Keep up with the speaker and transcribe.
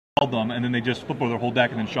weld them, and then they just flip over their whole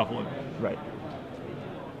deck and then shuffle it. Right.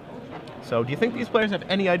 So, do you think these players have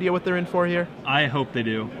any idea what they're in for here? I hope they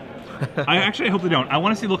do. I hope they don't. I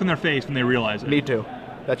want to see the look on their face when they realize it. Me too.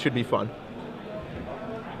 That should be fun.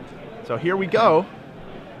 So here we go.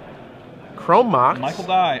 Chrome Mox. Michael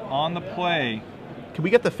Dye on the play. Can we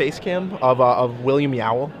get the face cam of William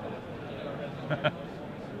Yowell?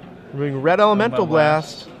 We're doing Red Elemental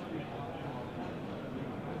Blast.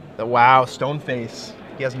 Wow, Stone Face.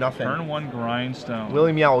 He has nothing. Turn 1 Grindstone.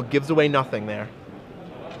 William Yowell gives away nothing there.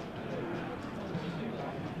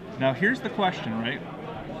 Now here's the question, right?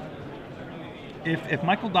 If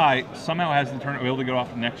Michael Dye somehow has the turn able to go off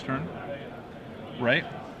the next turn, right?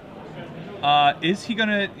 Is he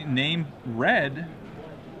gonna name red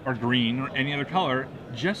or green or any other color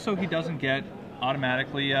just so he doesn't get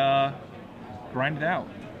automatically grinded out,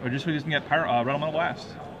 or just so he doesn't get Red Elemental Blast?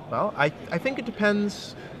 Well, I think it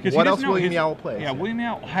depends what else William Yowell plays. Yeah, William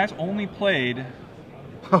Yowell has only played.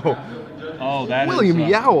 Oh, that William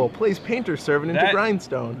Yowell plays Painter Servant into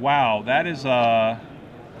Grindstone. Wow, that is a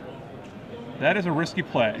risky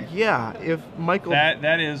play. Yeah, if Michael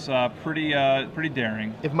that is pretty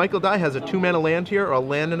daring. If Michael Dye has a 2-mana land here or a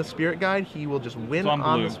land and a Spirit Guide, he will just win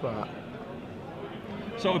on the spot.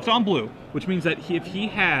 So it's on blue, which means that if he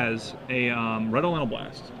has a Red Elemental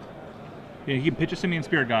Blast, he can pitch a Simian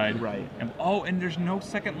Spirit Guide. Right. And there's no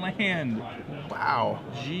second land. Wow.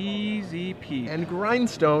 GZP. And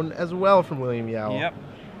Grindstone as well from William Yowell. Yep.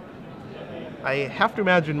 I have to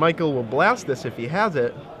imagine Michael will blast this if he has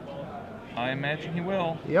it. I imagine he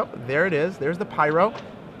will. Yep, there it is. There's the Pyro.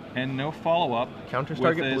 And no follow-up. Counters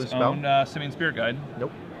target blue spell. With his own Simian Spirit Guide.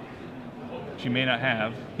 Nope. Which he may not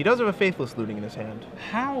have. He does have a Faithless Looting in his hand.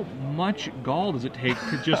 How much gall does it take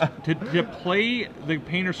to just to play the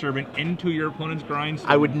Painter Servant into your opponent's Grindstone?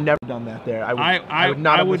 I would never have done that there. I would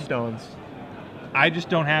not have the stones. I just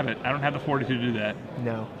don't have it. I don't have the fortitude to do that.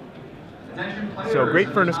 No. So Great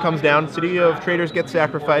Furnace comes down. City of Traders gets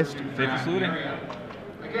sacrificed. Faithless Looting.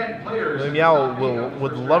 William Yowell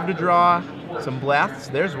would love to draw some blasts.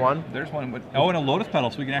 There's one. There's one. And a Lotus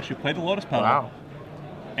Petal, so we can actually play the Lotus Petal. Wow.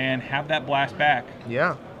 And have that blast back.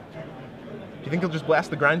 Yeah. Do you think he'll just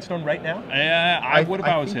blast the Grindstone right now? I would if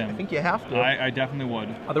I was him. I think you have to. I definitely would.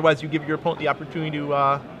 Otherwise, you give your opponent the opportunity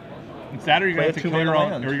to it's that, or you're going to have to kill your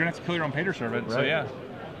own, or you're going to have to kill your own Painter Servant. Right. So yeah.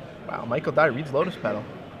 Wow, Michael Dye reads Lotus Petal.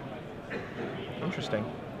 Interesting.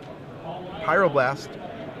 Pyroblast.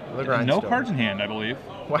 The Grindstone. No cards in hand, I believe.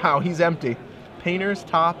 Wow, he's empty. Painters,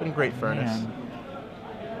 Top, and Great Furnace. Man.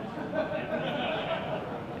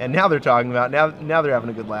 And now they're talking about, now they're having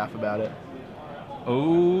a good laugh about it.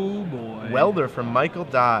 Oh boy. Welder from Michael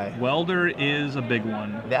Dye. Welder is a big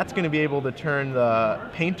one. That's going to be able to turn the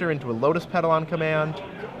Painter into a Lotus Petal on command,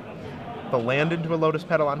 the land into a Lotus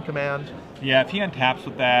Petal on command. Yeah, if he untaps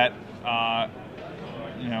with that,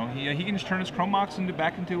 he can just turn his Chrome Mox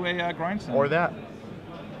back into a Grindstone. Or that.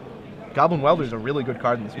 Goblin Welder is a really good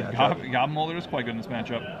card in this matchup. Goblin Welder is quite good in this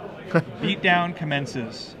matchup. Beatdown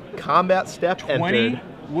commences. Combat step 20, entered.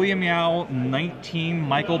 William Yowell, 19,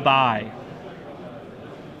 Michael Dye.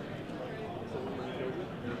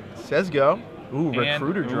 Says go. Ooh,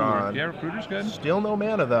 Recruiter drawn. Yeah, Recruiter's good. Still no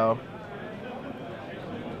mana, though.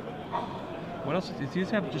 What else? Does he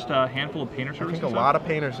just have just a handful of Painter Servants? I think a lot of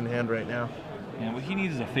Painters in hand right now. Yeah, what he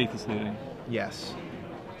needs is a Faithless Looting. Yes.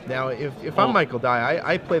 Now, if I'm Michael Dye,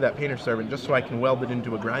 I play that Painter Servant just so I can weld it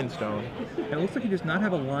into a Grindstone. And it looks like he does not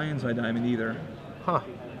have a Lion's Eye Diamond either. Huh.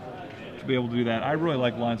 To be able to do that. I really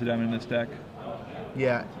like Lion's Eye Diamond in this deck.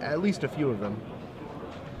 Yeah, at least a few of them.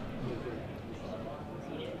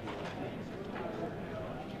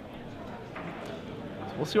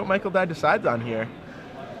 So we'll see what Michael Dye decides on here.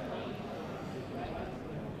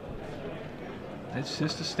 It's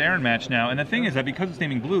just a staring match now. And the thing is that because it's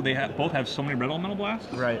naming blue, they both have so many Red Elemental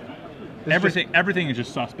Blasts. Right. Everything is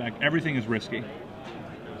just suspect. Everything is risky.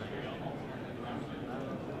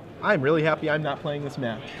 I'm really happy I'm not playing this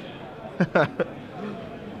match.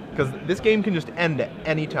 Because this game can just end at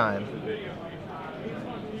any time.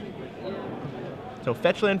 So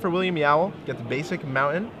fetch land for William Yowell, gets basic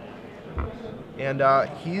mountain. And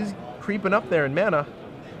he's creeping up there in mana.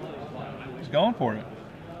 He's going for it.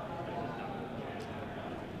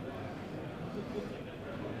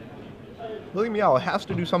 William Yowell has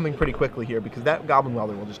to do something pretty quickly here because that Goblin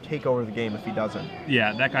Welder will just take over the game if he doesn't.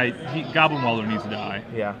 Yeah, that guy, Goblin Welder needs to die.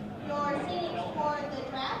 Yeah.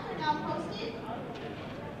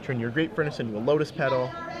 Turn your Great Furnace into a Lotus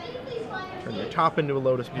Petal. Turn your Top into a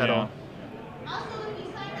Lotus Petal.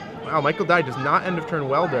 Yeah. Wow, Michael Dye does not end of turn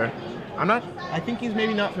Welder. I think he's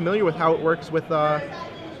maybe not familiar with how it works with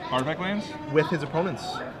artifact lands? With his opponents.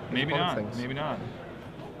 Maybe not. Maybe not.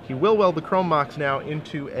 He will weld the Chrome Mox now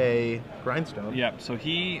into a Grindstone. Yep, so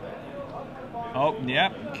he... Oh,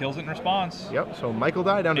 yep, kills it in response. Yep, so Michael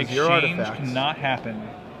Dye down to Exchange 0 artifacts. cannot happen.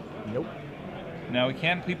 Nope. Now he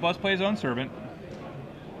can't must play his own servant.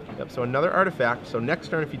 Yep, so another artifact. So next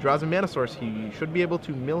turn, if he draws a mana source, he should be able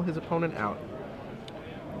to mill his opponent out.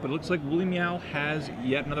 But it looks like William Yowell has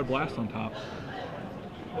yet another blast on top.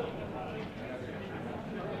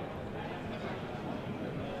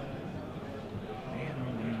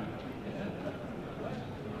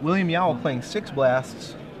 William Yowell playing 6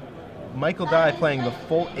 blasts. Michael Dye playing the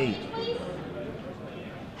full 8.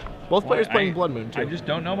 Both players playing Blood Moon, too. I just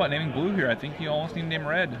don't know about naming blue here. I think you almost need to name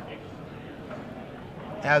red.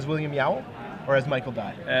 As William Yowell or as Michael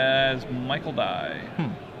Dye? As Michael Dye.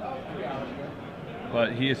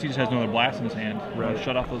 But he just has no other blast in his hand. Right.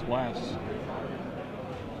 Shut off those blasts.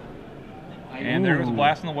 And there was a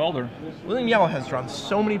blast in the welder. William Yowell has drawn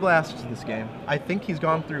so many blasts this game. I think he's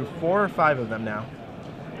gone through 4 or 5 of them now.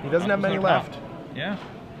 He doesn't have many left. Yeah.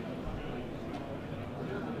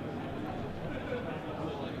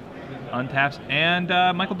 Untaps. And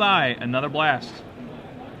Michael Dye, another blast.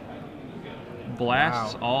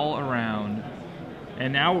 Blasts all around.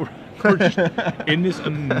 And now we're just in this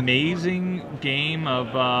amazing game of...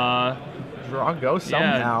 Draw go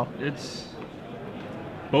somehow. Yeah, it's...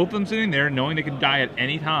 Both of them sitting there knowing they could die at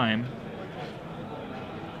any time.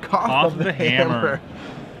 Off of the hammer.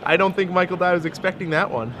 I don't think Michael Dye was expecting that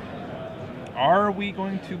one. Are we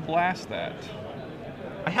going to blast that?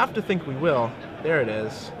 I have to think we will. There it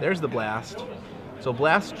is. There's the blast. So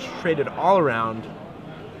blast traded all around.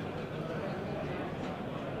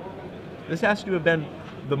 This has to have been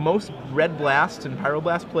the most red blasts and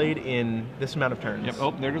pyroblast played in this amount of turns. Yep. Oh,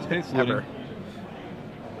 there goes Faith Ever.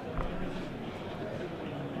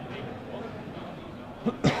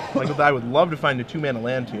 Michael Dye would love to find a 2-mana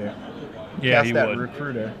land here. Yeah, Cast he that would.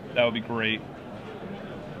 Recruiter. That would be great.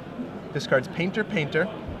 Discards Painter, Painter.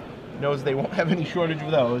 Knows they won't have any shortage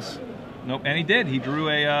of those. Nope, and he did. He drew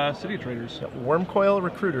a City of Traders. Wormcoil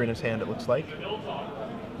Recruiter in his hand, it looks like.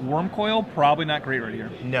 Wormcoil, probably not great right here.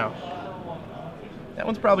 No. That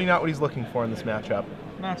one's probably not what he's looking for in this matchup.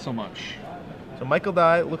 Not so much. So Michael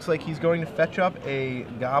Dye looks like he's going to fetch up a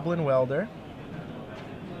Goblin Welder.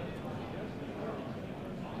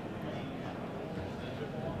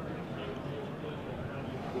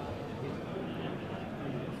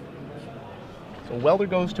 So Welder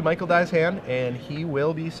goes to Michael Dye's hand, and he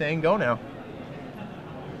will be saying go now.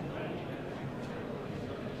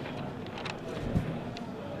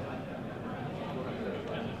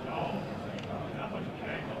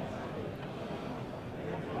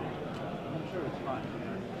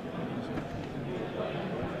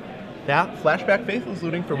 That Flashback Faithless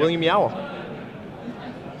looting for William Yowell.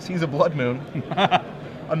 Sees a Blood Moon.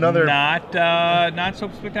 Another not so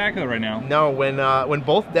spectacular right now. No, when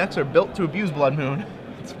both decks are built to abuse Blood Moon,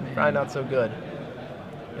 it's probably not so good.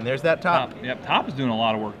 And there's that top. Yep, top is doing a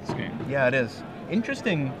lot of work this game. Yeah, it is.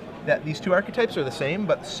 Interesting that these two archetypes are the same,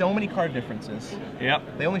 but so many card differences.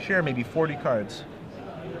 Yep. They only share maybe 40 cards,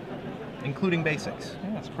 including basics.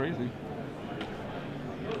 Yeah, that's crazy.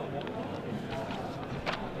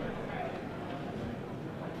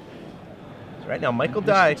 So right now, Michael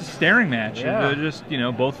Dye. It's a staring match. Yeah. They're just,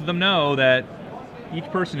 both of them know that each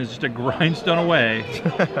person is just a grindstone away.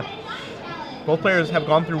 Both players have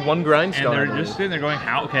gone through one grindstone. And they're just sitting there going,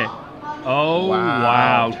 how? Okay. Oh,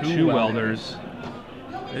 wow. Two welders.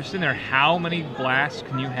 They're sitting there, how many blasts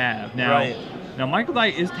can you have? Now, Now Michael Dye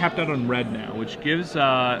is tapped out on red now, which gives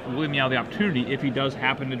William Yowell the opportunity, if he does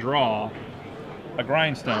happen to draw a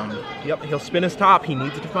grindstone. Yep, he'll spin his top. He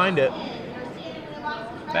needs to find it.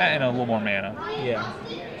 That and a little more mana. Yeah.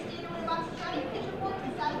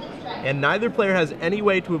 And neither player has any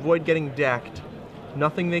way to avoid getting decked.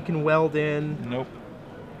 Nothing they can weld in. Nope.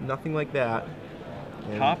 Nothing like that.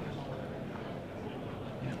 And top.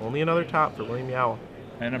 Only another top for William Yowell.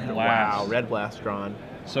 And a blast. Wow, red blast drawn.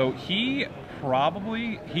 So he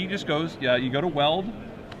just goes, you go to weld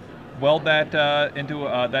that into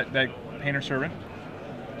that Painter Servant.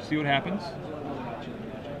 See what happens.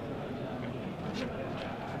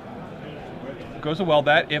 Goes to weld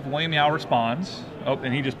that. If William Yowell responds,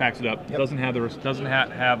 and he just packs it up. Yep. Doesn't have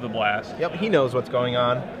the blast. Yep, he knows what's going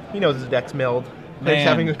on. He knows his deck's milled. He's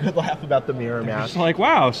having a good laugh about the mirror match. Just like,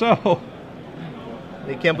 wow, so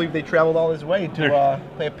they can't believe they traveled all this way to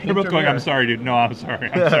play a Painter. They're both going, mirror. I'm sorry, dude. No, I'm sorry.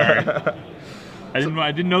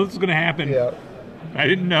 I didn't know this was gonna happen. Yeah. I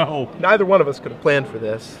didn't know. Neither one of us could have planned for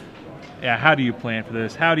this. Yeah, how do you plan for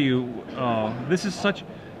this? How do you this is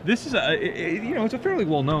it's a fairly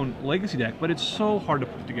well-known legacy deck, but it's so hard to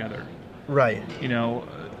put together. Right.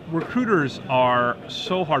 recruiters are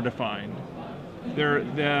so hard to find.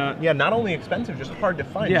 Yeah, not only expensive, just hard to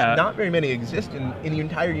find. Yeah. Not very many exist in the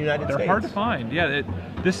entire United States. They're hard to find. Yeah,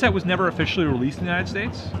 this set was never officially released in the United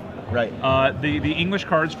States. Right. The English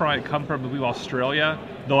cards come from, I believe, Australia,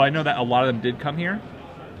 though I know that a lot of them did come here.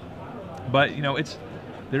 But you know,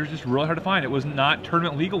 they're just really hard to find. It was not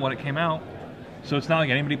tournament legal when it came out, so it's not like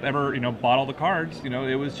anybody ever bought all the cards. You know,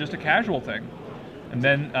 it was just a casual thing. And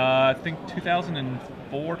then I think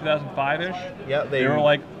 2004, 2005-ish. Yeah, they were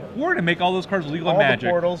like, we're going to make all those cards legal in Magic.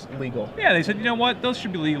 All the portals legal. Yeah, they said, you know what, those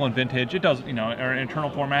should be legal in Vintage. It doesn't, or in internal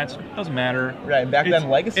formats, it doesn't matter. Right, and back then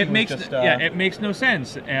Legacy was just... Yeah, it makes no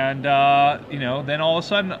sense. And, then all of a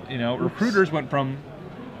sudden, recruiters went from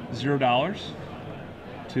 $0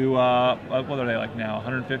 to, what are they like now,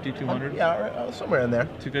 150, 200? Yeah, somewhere in there.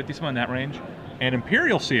 250, somewhere in that range. And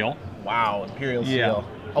Imperial Seal. Wow, Imperial Seal.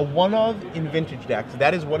 A one-of in Vintage decks.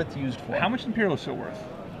 That is what it's used for. How much is Imperial Seal worth?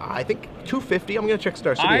 I think 250. I'm going to check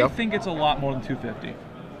Star City, I think it's a lot more than 250.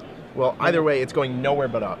 Well, either way, it's going nowhere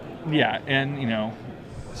but up. Yeah, and,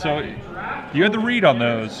 so you had the read on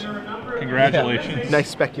those. Congratulations. Yeah. Nice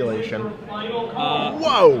speculation.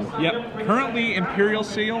 Whoa! Yep. Currently, Imperial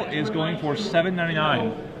Seal is going for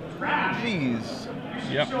 $7.99. Jeez.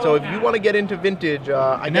 Yep. So if you want to get into Vintage,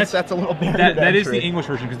 I guess that's a little bit. That is the English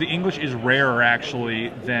version, because the English is rarer actually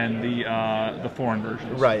than the foreign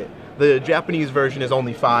versions. Right. The Japanese version is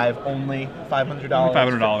only $500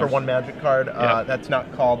 $500 for one Magic card. That's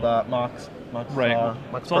not called Mox. Right.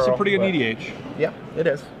 Mox it's also Pearl, pretty good in EDH. Yeah, it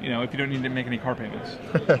is. If you don't need to make any car payments.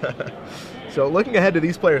 So looking ahead to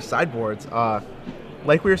these players' sideboards,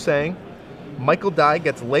 like we were saying, Michael Dye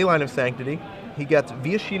gets Leyline of Sanctity. He gets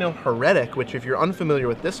Viashino Heretic, which if you're unfamiliar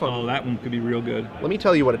with this one... Oh, that one could be real good. Let me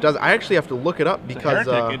tell you what it does. I actually have to look it up because...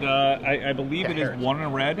 Heretic. I believe it is Heretic. 1 in a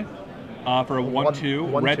red for a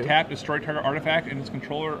 1/2. Red 1/2. tap, destroy target artifact, and its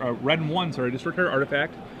controller... red and 1, sorry, destroy target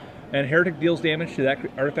artifact. And Heretic deals damage to that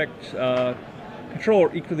artifact's controller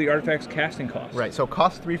equal to the artifact's casting cost. Right, so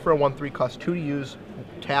cost 3 for a 1/3, cost 2 to use,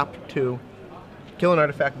 tap 2. Kill an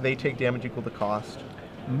artifact, they take damage equal to cost.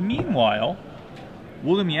 Meanwhile...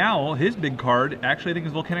 William Yowell, his big card, actually I think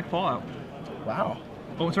is Volcanic Fallout. Wow.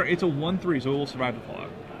 Oh, sorry, it's a 1/3, so it will survive the Fallout.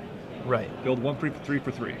 Right. Build 1/3 for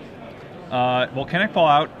 3. Volcanic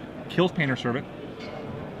Fallout kills Painter Servant.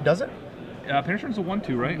 Does it? Painter Servant's a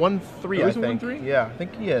 1/2, right? 1/3, I think. 1/3? Yeah, I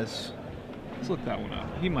think he is. Let's look that one up.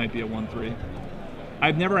 He might be a 1/3.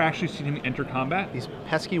 I've never actually seen him enter combat. These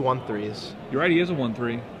pesky 1/3s. You're right, he is a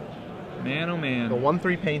 1/3. Man, oh man. The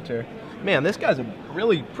 1/3 Painter. Man, this guy's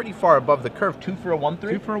really pretty far above the curve. 2 for a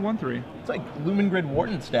 1/3? 2 for a 1/3. It's like Lumen Grid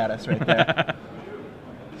Warden status right there.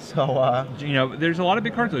 So, there's a lot of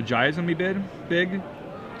big cards though. Jaya's gonna be big.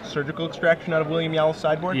 Surgical Extraction out of William Yowell's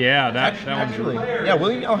sideboard? Yeah, that one's actually. Yeah,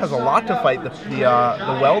 William Yowell has a lot to fight the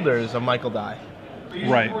welders of Michael Dye.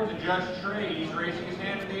 Right.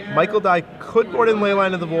 Michael Dye could board in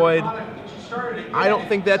Leyline of the Void. I don't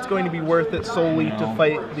think that's going to be worth it solely to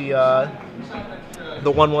fight the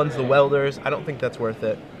 1/1s, the welders. I don't think that's worth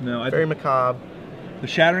it. No, very macabre. The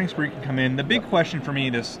Shattering Spree can come in. The big question for me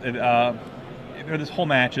this whole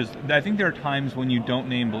match is I think there are times when you don't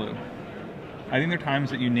name blue. I think there are times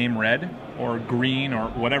that you name red or green or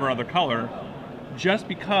whatever other color just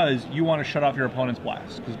because you want to shut off your opponent's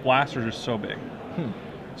blast, because blasters are so big.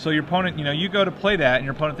 So your opponent, you go to play that and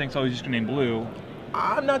your opponent thinks, oh, he's just going to name blue.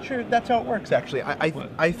 I'm not sure that's how it works, actually.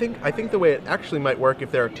 I think the way it actually might work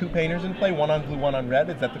if there are 2 painters in play, 1 on blue, 1 on red,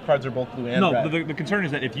 is that the cards are both blue and red. No, the concern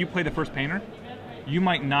is that if you play the first painter, you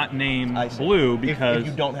might not name blue because... If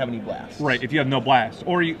you don't have any blasts. Right, if you have no blast.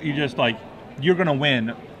 Or you just, you're going to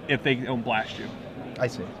win if they don't blast you. I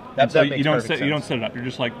see. That makes you don't set it up. You're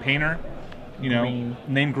just like painter, green.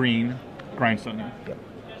 Name green, grindstone you. Yep.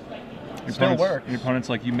 Still works. Your opponent's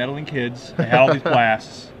like, you meddling kids, I had all these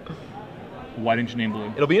blasts. Why didn't you name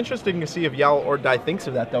blue? It'll be interesting to see if Yowell or Dye thinks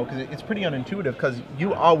of that, though, because it's pretty unintuitive, because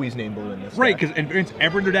you always name blue in this Right, because in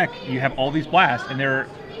every other deck, you have all these blasts, and they're,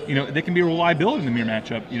 they can be a reliability in the mirror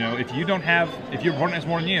matchup. If your opponent has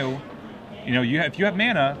more than you, if you have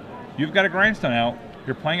mana, you've got a grindstone out,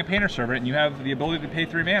 you're playing a Painter Servant, and you have the ability to pay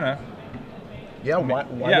 3 mana. Yeah, why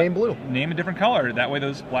name blue? Name a different color. That way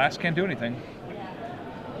those blasts can't do anything.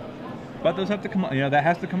 But those have to come up. That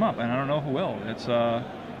has to come up, and I don't know who will. It's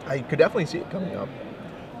I could definitely see it coming up.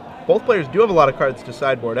 Both players do have a lot of cards to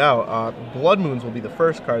sideboard out. Blood Moons will be the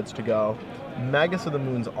first cards to go. Magus of the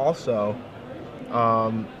Moons also.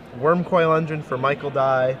 Wormcoil Engine for Michael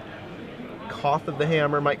Dye. Koth of the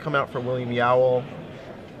Hammer might come out for William Yowell.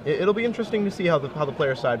 It'll be interesting to see how the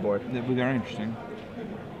players sideboard. It'll be very interesting.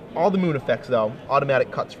 All the moon effects, though,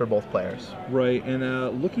 automatic cuts for both players. Right,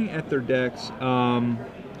 and looking at their decks,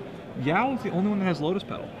 Yowell's the only one that has Lotus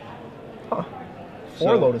Petal. Huh.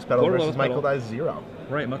 Four Lotus Petal versus Lotus Michael Petal. Dye's 0.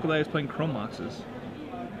 Right, Michael Dye is playing Chrome Moxes.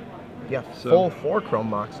 Yeah, So- full 4 Chrome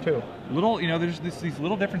Mox, too. Little, there's these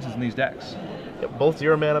little differences in these decks. Yeah, both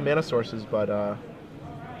 0 mana sources, but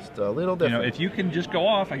just a little different. If you can just go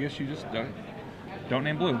off, I guess you just don't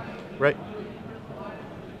name blue. Right.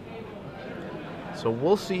 So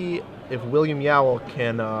we'll see if William Yowell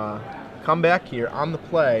can come back here on the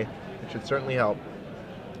play. It should certainly help.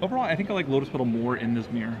 Overall, I think I like Lotus Petal more in this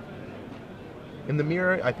mirror. In the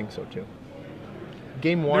mirror, I think so too.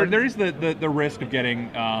 Game 1. There is the risk of getting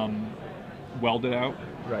welded out,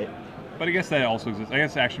 Right. but I guess that also exists. I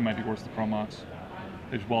guess it actually might be worse than Chrome Mox.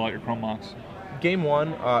 They just weld out your Chrome Mox. Game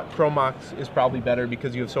 1, Chrome Mox is probably better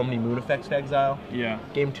because you have so many moon effects to exile. Yeah.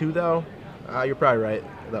 Game 2, though, you're probably right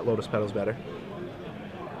that Lotus Petal's better.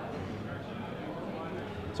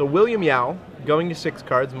 So William Yowell going to 6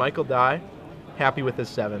 cards. Michael Dye happy with his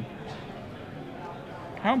 7.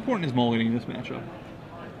 How important is mulliganing in this matchup?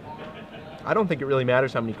 I don't think it really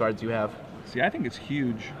matters how many cards you have. See, I think it's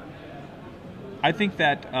huge. I think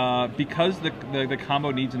that because the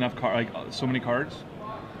combo needs enough so many cards,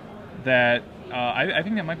 that I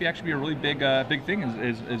think that might actually be a really big thing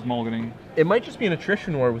is mulliganing. It might just be an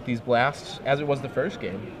attrition war with these blasts, as it was the first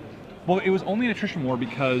game. Well, it was only an attrition war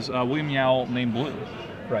because William Yowell named blue.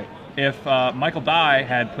 Right. If Michael Dye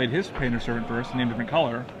had played his Painter Servant first and named a different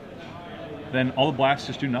color, then all the blasts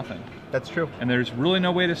just do nothing. That's true. And there's really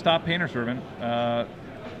no way to stop Painter Servant at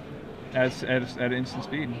instant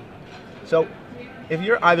speed. So, if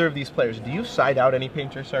you're either of these players, do you side out any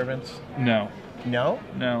Painter Servants? No. No?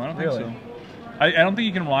 No, I don't Really? think so. I don't think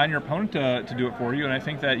you can rely on your opponent to do it for you, and I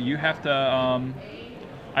think that you have to.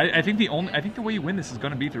 I think the way you win this is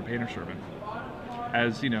going to be through Painter Servant.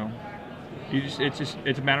 As you know,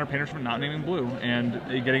 it's a matter of Painter Servant not naming blue and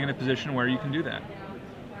getting in a position where you can do that.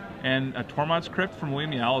 And a Tormod's Crypt from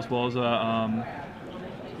William Yowell, as well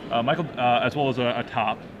as a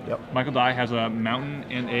top. Yep. Michael Dye has a Mountain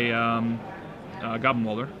and a Goblin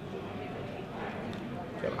Welder.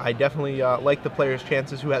 Yep. I definitely like the player's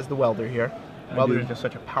chances who has the Welder here. Welder is just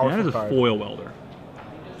such a powerful That is a card. foil welder.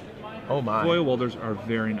 Oh my. Foil welders are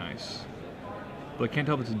very nice. But I can't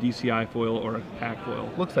tell if it's a DCI foil or a pack foil.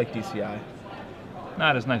 Looks like DCI.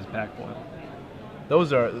 Not as nice as pack foil.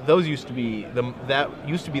 Those used to be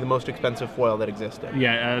the most expensive foil that existed.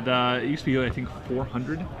 Yeah, it used to be I think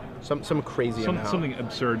 400. Some crazy amount. Something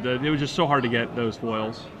absurd. It was just so hard to get those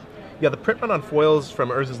foils. Yeah, the print run on foils from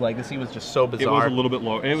Urza's Legacy was just so bizarre. It was a little bit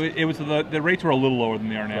low. It was the rates were a little lower than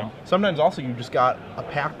they are now. Yeah. Sometimes also you just got a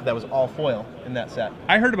pack that was all foil in that set.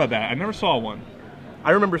 I heard about that. I never saw one.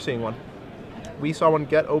 I remember seeing one. We saw one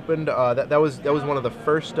get opened. That was one of the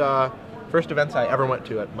first events I ever went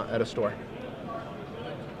to at a store.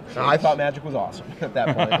 And I thought Magic was awesome at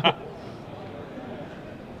that point.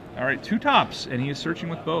 All right, 2 tops, and he is searching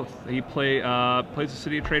with both. He plays the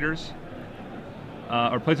City of Traders,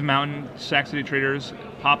 or plays a Mountain, Sack City of Traders,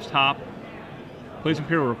 pops top, plays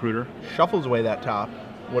Imperial Recruiter. Shuffles away that top.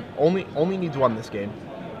 What only needs 1 this game.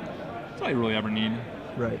 That's all you really ever need.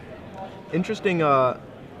 Right. Interesting.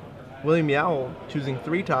 William Yowell choosing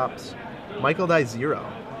 3 tops. Michael Dye 0.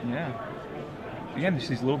 Yeah. Again, there's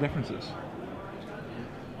these little differences.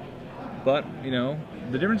 But,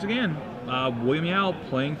 the difference again, William Yowell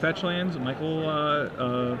playing fetch lands,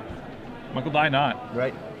 Michael Dye not.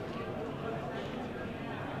 Right.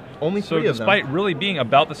 Only 3 of them. Despite really being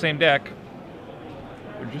about the same deck,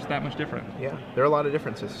 they're just that much different. Yeah, there are a lot of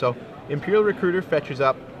differences. So, Imperial Recruiter fetches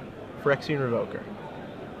up Phyrexian Revoker.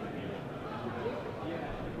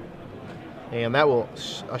 And that will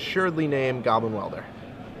assuredly name Goblin Welder.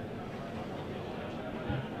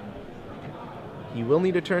 You will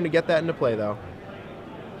need a turn to get that into play, though.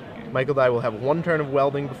 Michael Dye will have 1 turn of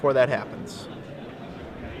welding before that happens.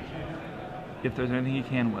 If there's anything he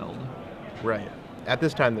can weld. Right. At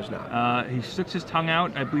this time, there's not. He sticks his tongue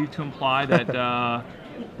out, I believe, to imply that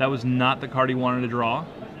that was not the card he wanted to draw.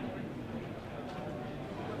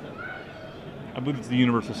 I believe it's the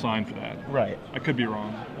universal sign for that. Right. I could be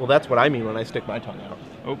wrong. Well, that's what I mean when I stick my tongue out.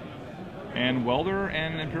 Oh. And Welder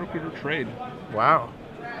and Imperial Recruiter trade. Wow.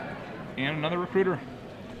 And another Recruiter.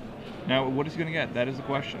 Now, what is he going to get? That is the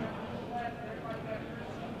question.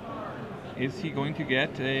 Is he going to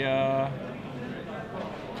get a...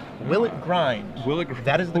 Will it grind? Will it?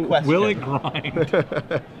 That is the question. Will it grind?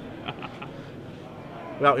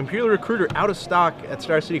 Now, Imperial Recruiter out of stock at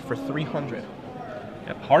Star City for 300.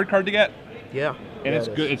 Yep, hard card to get. Yeah. And yeah, it's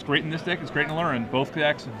good. It's great in this deck. It's great in Alurin. Both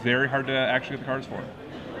decks very hard to actually get the cards for.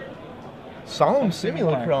 Solemn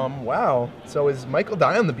Simulacrum. Wow. So is Michael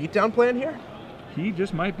Dye on the beatdown plan here? He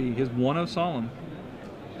just might be. His 1 of Solemn.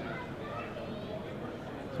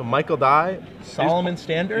 So Michael Dye, Solomon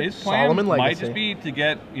Standard, His plan Solomon Legacy. might just be to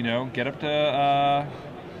get, get up to,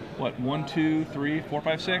 what, 1, 2, 3, 4,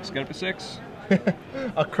 5, 6, get up to 6.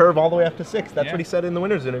 A curve all the way up to 6. That's Yeah. what he said in the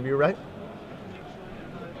winner's interview, right?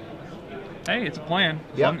 Hey, it's a plan.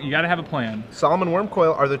 Yep. You got to have a plan. Solomon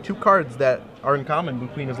Wormcoil are the 2 cards that are in common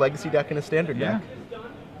between his Legacy deck and his Standard Yeah. deck.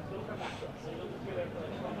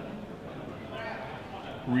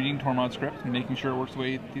 Reading Tormod's script and making sure it works the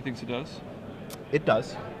way he thinks it does. It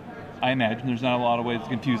does. I imagine there's not a lot of ways to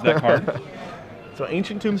confuse that card. So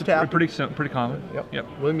Ancient Tomb's tapped. Pretty common. Yep.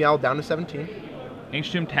 William Yowell down to 17.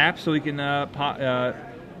 Ancient Tomb taps so he can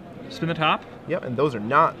spin the top. Yep, and those are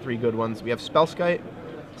not 3 good ones. We have Spellskite,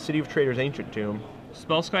 City of Traders Ancient Tomb.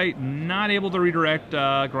 Spellskite not able to redirect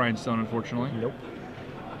Grindstone, unfortunately. Nope.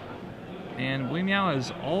 And William Yowell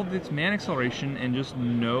has all of its mana acceleration and just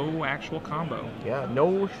no actual combo. Yeah,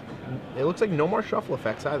 no. It looks like no more shuffle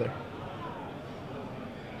effects either.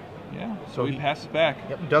 Yeah, So so he passes back.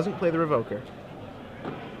 Yep, doesn't play the Revoker.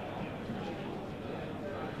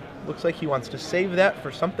 Looks like he wants to save that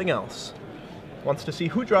for something else. Wants to see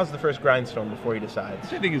who draws the first Grindstone before he decides.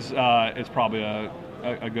 Which I think is probably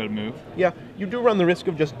a good move. Yeah, you do run the risk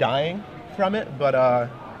of just dying from it, but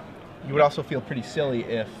you would also feel pretty silly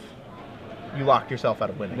if you locked yourself out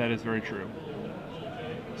of winning. That is very true.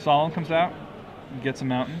 Solomon comes out, gets a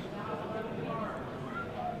mountain.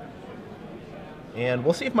 And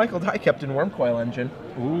we'll see if Michael Dye kept in Wormcoil Engine.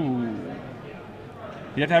 Ooh.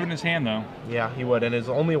 You have to have it in his hand, though. Yeah, he would, and is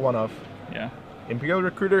only one of. Yeah. Imperial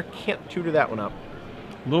Recruiter can't tutor that one up.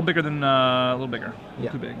 A little bigger than, a little bigger. A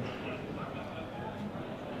little too big.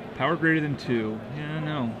 Power greater than 2. Yeah,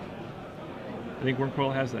 no. I think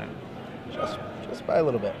Wormcoil has that. Just by a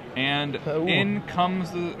little bit. And in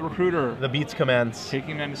comes the Recruiter. The beats commence.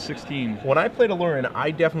 Taking him down to 16. When I played Alurin,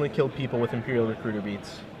 I definitely killed people with Imperial Recruiter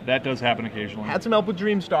beats. That does happen occasionally. Had some help with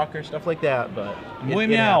Dreamstalker, stuff like that, but William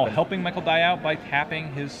Yowell helping Michael Dye out by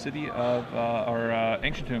tapping his City of,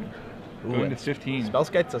 Ancient Tomb. Going to 15.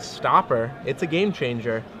 Spellskite's a stopper. It's a game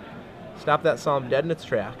changer. Stop that Solemn dead in its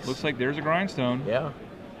tracks. Looks like there's a Grindstone. Yeah.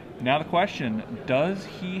 Now the question, does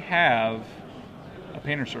he have a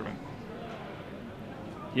Painter Servant?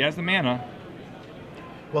 He has the mana.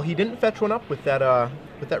 Well, he didn't fetch one up with that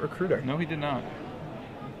Recruiter. No, he did not.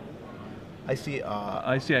 I see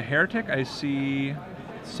I see a Heretic. I see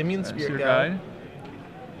Simian Spirit Spirit Guide.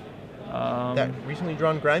 Guide. That recently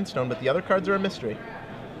drawn Grindstone, but the other cards are a mystery.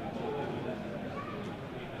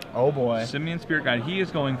 Oh boy. Simian Spirit Guide. He is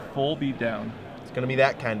going full beatdown. It's going to be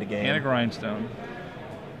that kind of game. And a Grindstone.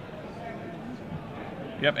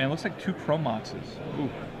 Yep, and it looks like 2 Chrome Moxes. Ooh.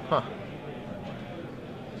 Huh.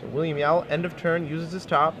 So William Yowell, end of turn, uses his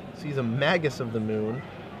top, sees a Magus of the Moon.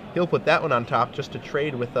 He'll put that one on top just to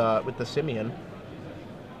trade with the Simian.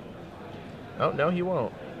 Oh, no, he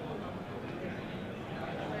won't.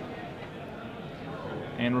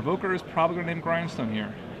 And Revoker is probably going to name Grindstone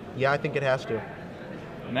here. Yeah, I think it has to.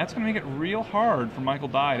 And that's going to make it real hard for Michael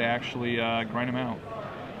Dye to actually grind him out.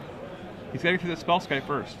 He's got to get through the Spellskite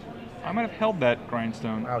first. I might have held that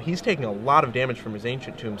Grindstone. Wow, he's taking a lot of damage from his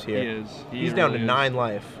Ancient Tombs here. He is. He's down to 9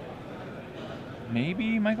 life.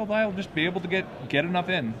 Maybe Michael Dye will just be able to get enough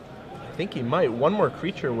in. I think he might. One more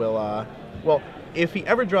creature will, well, if he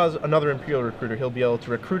ever draws another Imperial Recruiter, he'll be able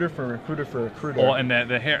to Recruiter for Recruiter for Recruiter. Well, and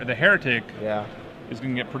the Heretic yeah. is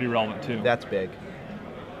going to get pretty relevant too. That's big.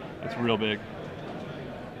 It's real big.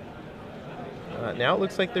 Now it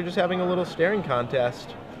looks like they're just having a little staring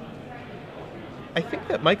contest. I think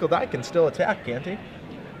that Michael Dye can still attack, can't he?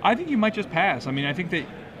 I think you might just pass. I mean, I think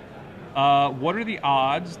that what are the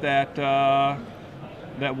odds that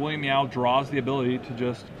that William Yowell draws the ability to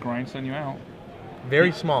just grindstone you out?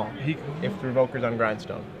 Very small. If the Revoker's on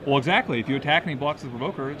Grindstone. Well, exactly. If you attack and he blocks the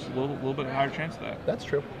Revoker, it's a little bit higher chance of that. That's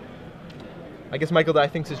true. I guess Michael Dye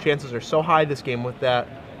thinks his chances are so high this game with that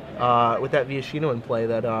Viashino in play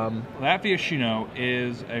that that Viashino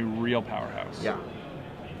is a real powerhouse. Yeah.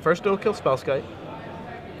 First it'll kill Spellskite.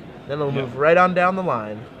 Then it'll move right on down the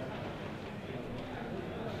line.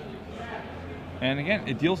 And again,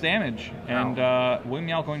 it deals damage. And William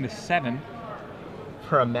Yowell going to 7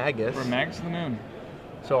 for a Magus. For a Magus of the Moon.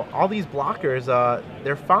 So all these blockers,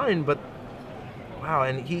 they're fine, but wow,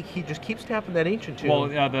 and he just keeps tapping that Ancient Tomb. Well,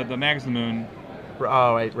 the Magus of the Moon.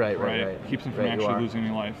 Oh, right. Keeps him from actually losing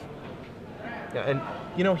any life. Yeah, and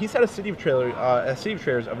you know he's had a City of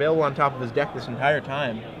Traders available on top of his deck this entire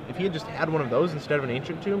time. If he had just had one of those instead of an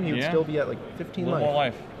Ancient Tomb, he would still be at like 15 life. More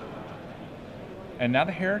life. And now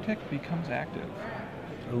the Heretic becomes active.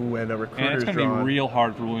 Ooh, and a Recruiter's And it's going to be real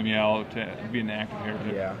hard for William Yowell to be an active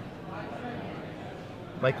Heretic. Yeah.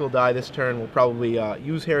 Michael Dye this turn will probably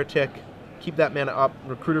use Heretic, keep that mana up.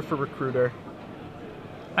 Recruiter for recruiter.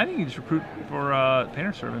 I think you just recruit for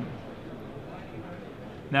Painter Servant.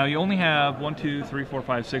 Now you only have 1, 2, 3, 4,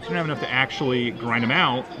 5, 6. You don't have enough to actually grind them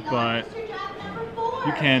out, but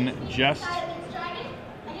you can just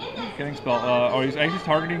getting spell. Oh, he's actually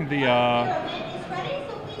targeting the.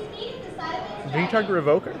 Did he target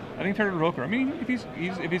Revoker? I think target Revoker. I mean, if he's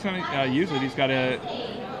going to use it, he's got to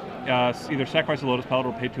either sacrifice a Lotus Pellet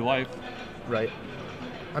or pay 2 life. Right.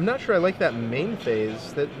 I'm not sure I like that main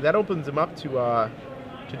phase. That opens him up to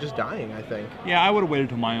just dying, I think. Yeah, I would have waited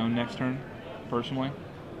till my own next turn, personally.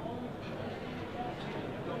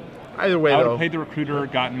 Either way, I would though. have paid the recruiter,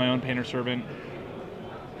 gotten my own Painter Servant,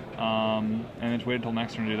 and then just waited till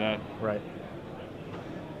next turn to do that. Right.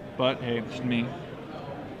 But hey, it's just me.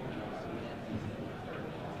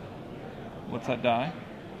 What's that die?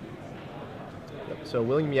 So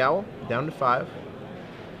William Yowell down to 5.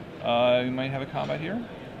 You might have a combat here.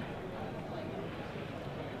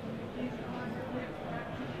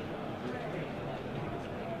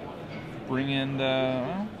 Bring in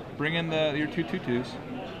your 2 2/2s.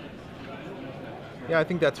 Yeah, I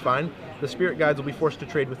think that's fine. The Spirit Guides will be forced to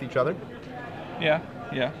trade with each other. Yeah,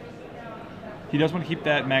 yeah. He does want to keep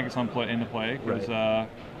that Magus on into play because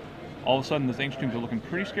all of a sudden, those Ancient Tombs are looking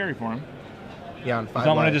pretty scary for him. Yeah, on 5 He's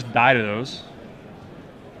not going to life. just die to those.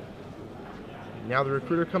 Now the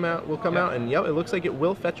Recruiter will come out, and yep, it looks like it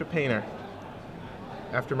will fetch a Painter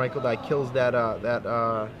after Michael Dye kills that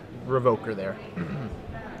Revoker there.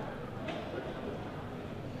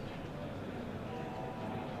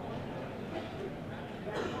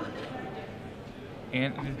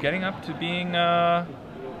 And it's getting up to being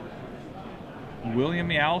William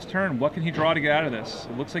Yowell's turn. What can he draw to get out of this?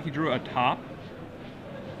 It looks like he drew a top.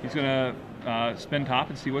 He's going to spin top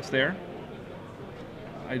and see what's there.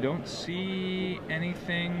 I don't see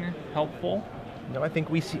anything helpful. No, I think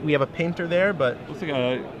we have a Painter there, but Looks like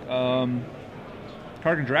a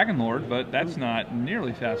Kargan Dragon Lord, but that's not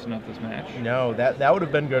nearly fast enough this match. no, that would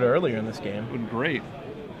have been good earlier in this game. Would be great.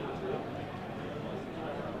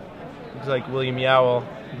 Looks like William Yowell,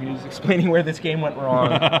 he was explaining where this game went wrong.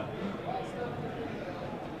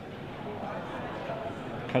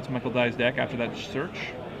 Cuts Michael Dye's deck after that search.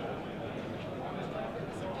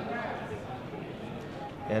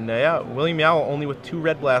 And yeah, William Yowell only with 2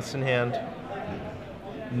 Red Blasts in hand.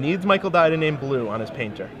 Needs Michael Dye to name blue on his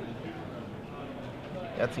Painter.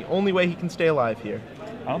 That's the only way he can stay alive here.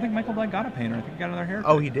 I don't think Michael Dye got a Painter. I think he got another hair.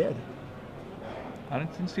 Oh, he did. I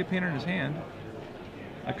didn't see a Painter in his hand.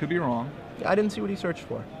 I could be wrong. I didn't see what he searched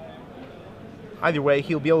for. Either way,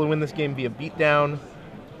 he'll be able to win this game via beatdown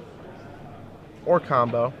or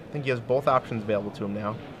combo. I think he has both options available to him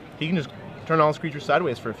now. He can just turn all his creatures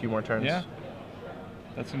sideways for a few more turns. Yeah.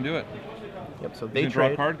 That's going to do it. Yep, so He's they gonna draw a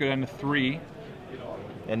trade. card, go down to 3.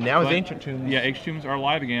 And now his But- Ancient Tombs. Yeah, Ancient Tombs are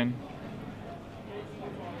alive again.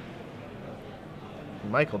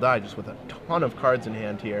 Michael Dye just with a ton of cards in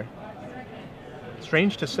hand here.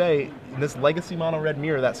 Strange to say, in this Legacy Mono Red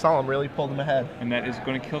Mirror, that Solemn really pulled him ahead. And that is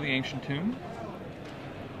going to kill the Ancient Tomb.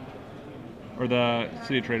 Or the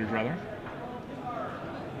City of Traders, rather.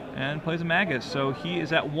 And plays a Magus. So he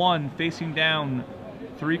is at 1, facing down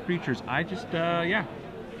 3 creatures. I just, yeah.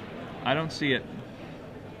 I don't see it.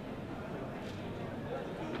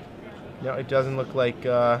 No, it doesn't look like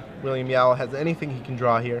William Yowell has anything he can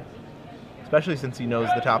draw here. Especially since he knows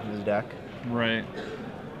the top of his deck. Right.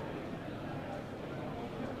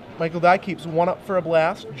 Michael Dye keeps 1 up for a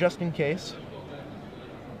blast, just in case.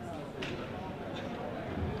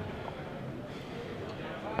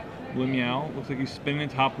 William Yowell looks like he's spinning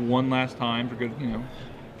the top 1 last time for good,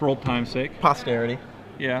 for old time's sake. Posterity.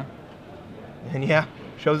 Yeah. And yeah,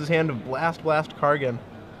 shows his hand of Blast Kargan.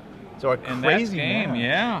 So a And crazy that's game, match.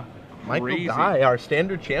 yeah. Michael Crazy. Dye, our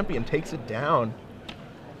standard champion, takes it down.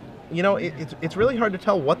 You know, it's really hard to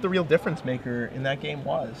tell what the real difference maker in that game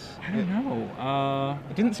was. I don't know.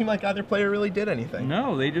 It didn't seem like either player really did anything.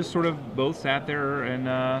 No, they just sort of both sat there and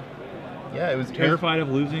Yeah, it was terrified of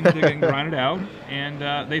losing to getting grinded out,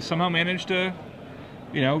 and they somehow managed to,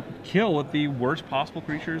 kill with the worst possible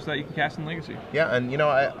creatures that you can cast in Legacy. Yeah, and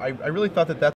I really thought that